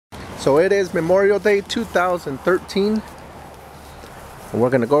So it is Memorial Day 2013. And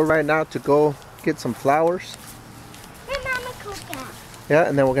we're gonna go right now to go get some flowers. Yeah,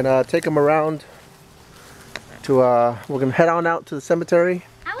 and then we're gonna take them around to we're gonna head on out to the cemetery.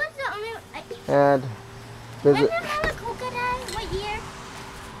 I was the only and visit. When did Mama Kuka die? What year?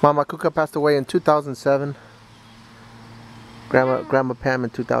 Mama Kuka passed away in 2007. Grandma Pam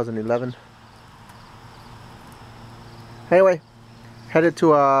in 2011. Anyway, headed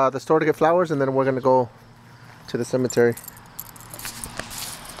to the store to get flowers, and then we're gonna go to the cemetery.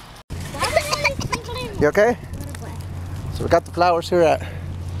 You okay? So we got the flowers here at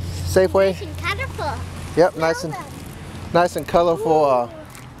Safeway. Nice and colorful. Yep, nice and colorful. I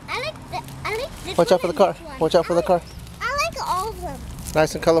like this. Watch out for the car. Watch out for the car. I like all of them.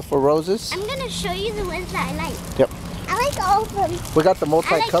 Nice and colorful roses. I'm gonna show you the ones that I like. Yep. I like all of them. We got the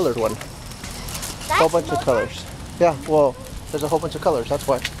multicolored one. Whole bunch of colors. Yeah, well, there's a whole bunch of colors, that's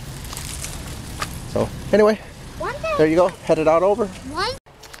why. So, anyway, there you go. Headed out over.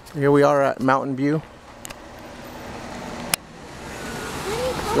 Here we are at Mountain View.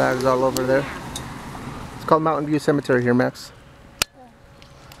 Flags all over there. It's called Mountain View Cemetery here, Max.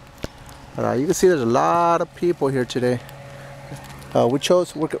 You can see there's a lot of people here today.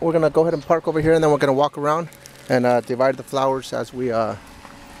 We're gonna go ahead and park over here, and then we're gonna walk around and divide the flowers as we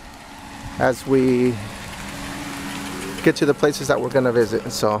get to the places that we're gonna visit.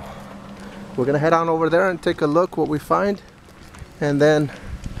 And so we're gonna head on over there and take a look what we find, and then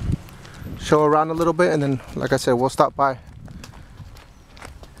show around a little bit, and then, like I said, we'll stop by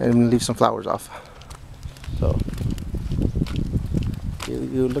and leave some flowers off. So,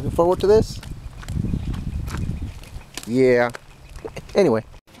 you looking forward to this? Yeah. Anyway,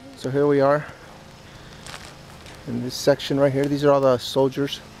 so here we are in this section right here. These are all the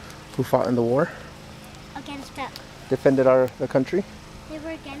soldiers who fought in the war. Against us. Defended the country. They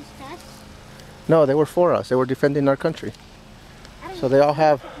were against us? No, they were for us. They were defending our country. So they all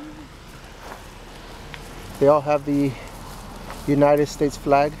have the United States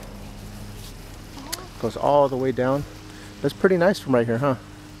flag. Goes all the way down. That's pretty nice from right here, huh?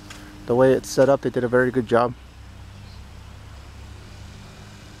 The way it's set up, they did a very good job.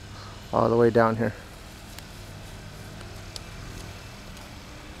 All the way down here.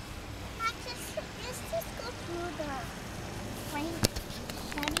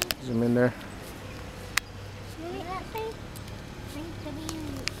 Zoom in there.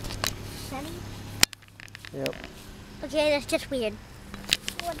 Yep. Okay, that's just weird.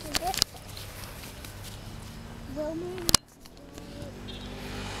 What is it? Roman.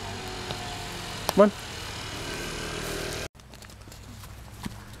 Come on.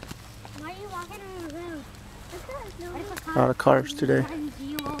 Why are you walking on the road? A lot of cars today. What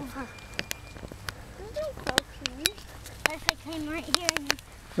if I came right here and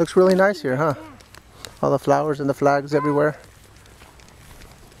Looks really nice here, huh? All the flowers and the flags everywhere.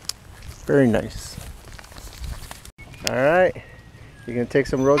 Very nice. Alright. You're gonna take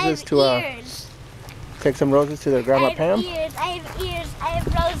some roses to their Grandma Pam? I have ears. I have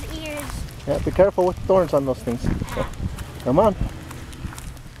rose ears. Yeah, be careful with the thorns on those things. So, come on.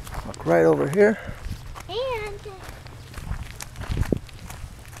 Walk right over here. And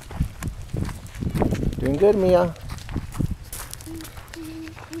Doing good, Mia.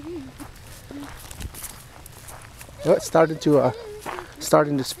 Oh, it's starting to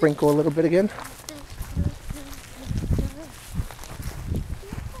sprinkle a little bit again.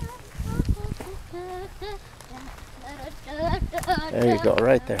 There you go,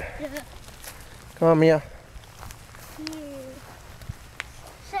 right there. Come on, Mia.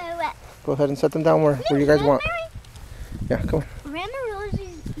 So, go ahead and set them down where you guys want. Yeah, come on. Grandma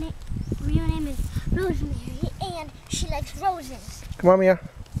Rosie's real name is Rosemary, and she likes roses. Come on, Mia.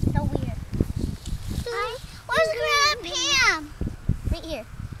 So weird. Where's Grandma Pam? Right here.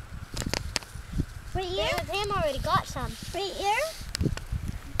 Right here? Grandma Pam already got some. Right here?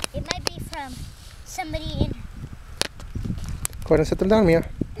 It might be from somebody in... Go ahead and set them down, Mia.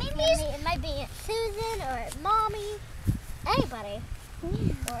 Maybe it might be Aunt Susan or Mommy. Anybody.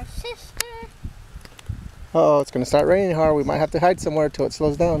 Or sister. Uh oh, it's going to start raining hard. We might have to hide somewhere till it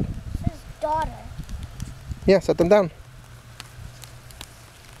slows down. His daughter. Yeah, set them down.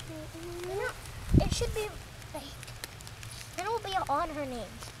 It should be like, then it will be on her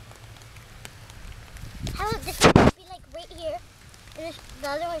names. How about this one should be like right here, and the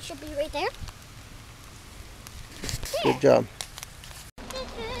other one should be right there? Yeah. Good job.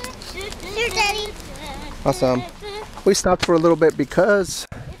 Here, Daddy. Awesome. We stopped for a little bit because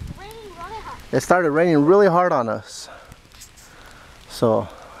It's raining really hard. it started raining really hard on us. So,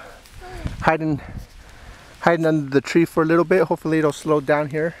 hiding under the tree for a little bit. Hopefully it'll slow down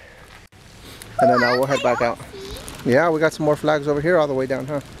here And then we'll head back out. Yeah, we got some more flags over here all the way down,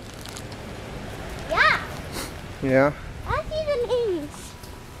 huh? Yeah. Yeah. I see the names.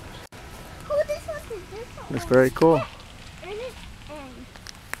 Oh, this one is this one. It's very cool.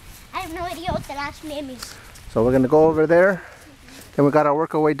 I have no idea what the last name is. So we're gonna go over there. Then we gotta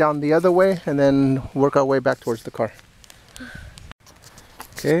work our way down the other way and then work our way back towards the car.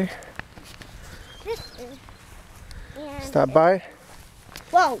 Okay. Stop by.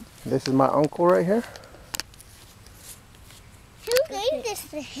 Whoa. This is my uncle right here. Who gave this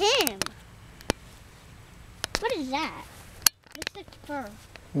to him? What is that? Looks like fur.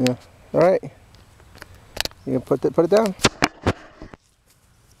 Yeah. All right. You can put it down.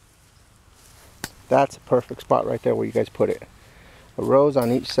 That's a perfect spot right there where you guys put it. A rose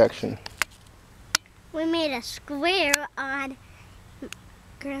on each section. We made a square on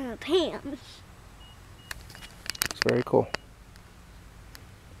Grandma Pam's. It's very cool.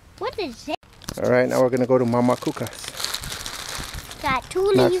 What is it? All right, now we're gonna go to Mama Cuca's. Got 2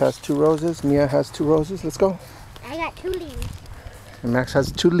 leaves. Max has 2 roses. Mia has 2 roses. Let's go. I got 2 leaves. And Max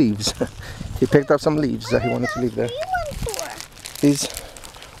has 2 leaves. He picked up some leaves that he wanted to leave there. These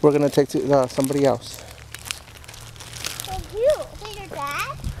we're gonna take to somebody else. So you, your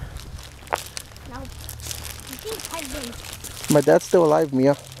dad? No. I think cousin. My dad's still alive,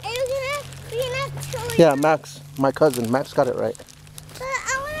 Mia. Are you gonna actually? Yeah, Max, my cousin. Max got it right. But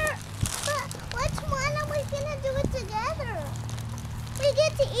which one are we gonna do it together? We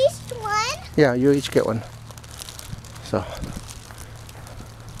get to each one? Yeah, you each get one. So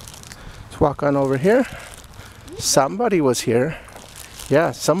let's walk on over here. Somebody was here.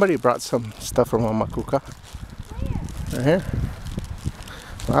 Yeah, somebody brought some stuff from Mama Cuca. Where? Right here.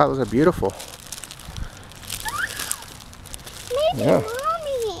 Wow, those are beautiful. Maybe Yeah.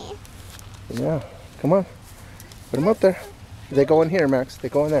 Mommy. Yeah, come on. Put them up there. They go in here, Max. They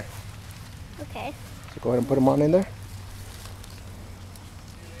go in there. Okay. So go ahead and put them on in there.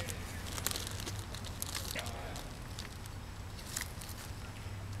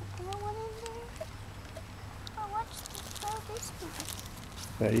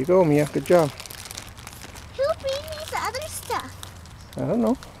 There you go, Mia. Good job. Who brings these other stuff? I don't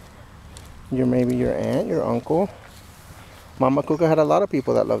know. Maybe your aunt, your uncle. Mama Cuca had a lot of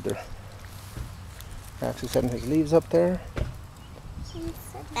people that loved her. Max is setting his leaves up there.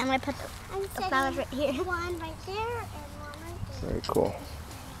 I'm going to put the flowers right here. One right there and one right there. Very cool.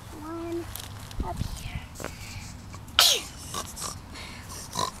 One up here.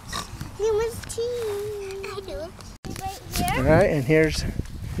 It was tea. I do. Right here. All right, and this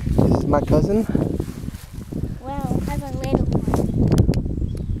is my cousin. Wow, has a little one.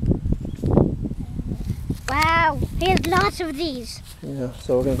 Wow, he has lots of these. Yeah,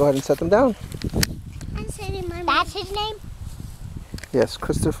 so we're gonna go ahead and set them down. I'm setting my. That's his name? Yes,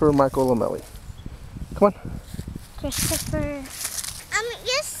 Christopher Michael Lamelli. Come on. Christopher.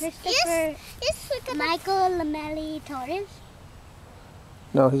 Yes. Christopher. Yes. Michael Lamelli Torres.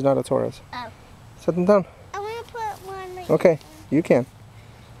 No, he's not a Taurus. Oh. Set them down. I want to put one right Okay, you can.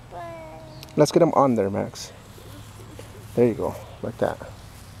 But... Let's get them on there, Max. There you go, like that.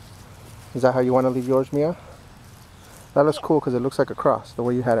 Is that how you want to leave yours, Mia? That looks cool because it looks like a cross, the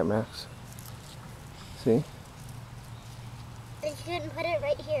way you had it, Max. See? And you can put it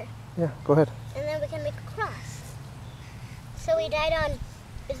right here. Yeah, go ahead. And then we can make a cross. So he died on...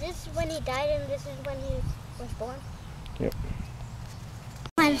 Is this when he died and this is when he was born? Yep.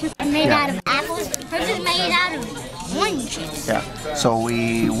 Made out of apples. Hers is made out of oranges. Yeah. So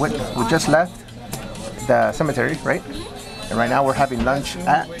we just left the cemetery, right? And right now we're having lunch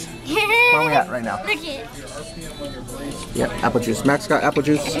at... Where are we at right now? Look at it. Yeah, apple juice. Max got apple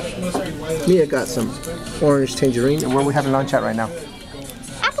juice. Mia got some orange tangerine. And where are we having lunch at right now?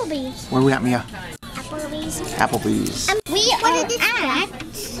 Applebee's. Where are we at, Mia? Applebee's. Applebee's. We are at...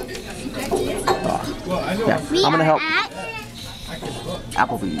 Yeah, I'm gonna help.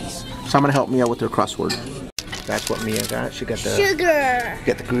 Applebee's. So I'm gonna help Mia with her crossword. That's what Mia got. She got the sugar.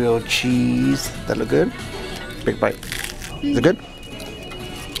 Get the grilled cheese. That look good? Big bite. Is it good?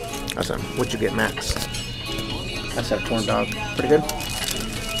 Awesome. What'd you get, Max? That's that corn dog. Pretty good.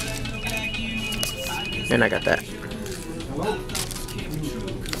 And I got that.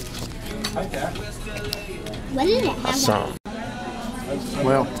 What is it? Awesome.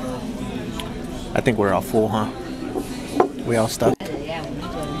 Well, I think we're all full, huh? We all stuffed.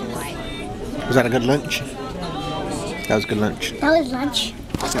 Was that a good lunch? That was good lunch. That was lunch.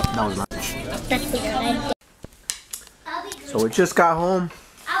 Yep, that was lunch. That's weird. So we just got home.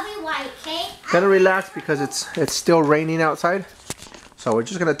 I'll be white, okay? Gonna relax because it's still raining outside. So we're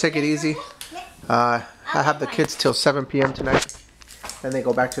just gonna take it easy. I have the kids till 7 p.m. tonight. Then they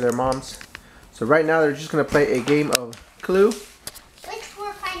go back to their moms. So right now they're just gonna play a game of Clue. Which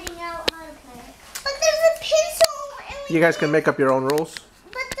we're finding out how to play. But there's a pencil. And you guys can make up your own rules.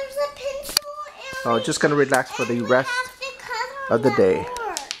 But there's a pencil. And just gonna relax for the rest of the day.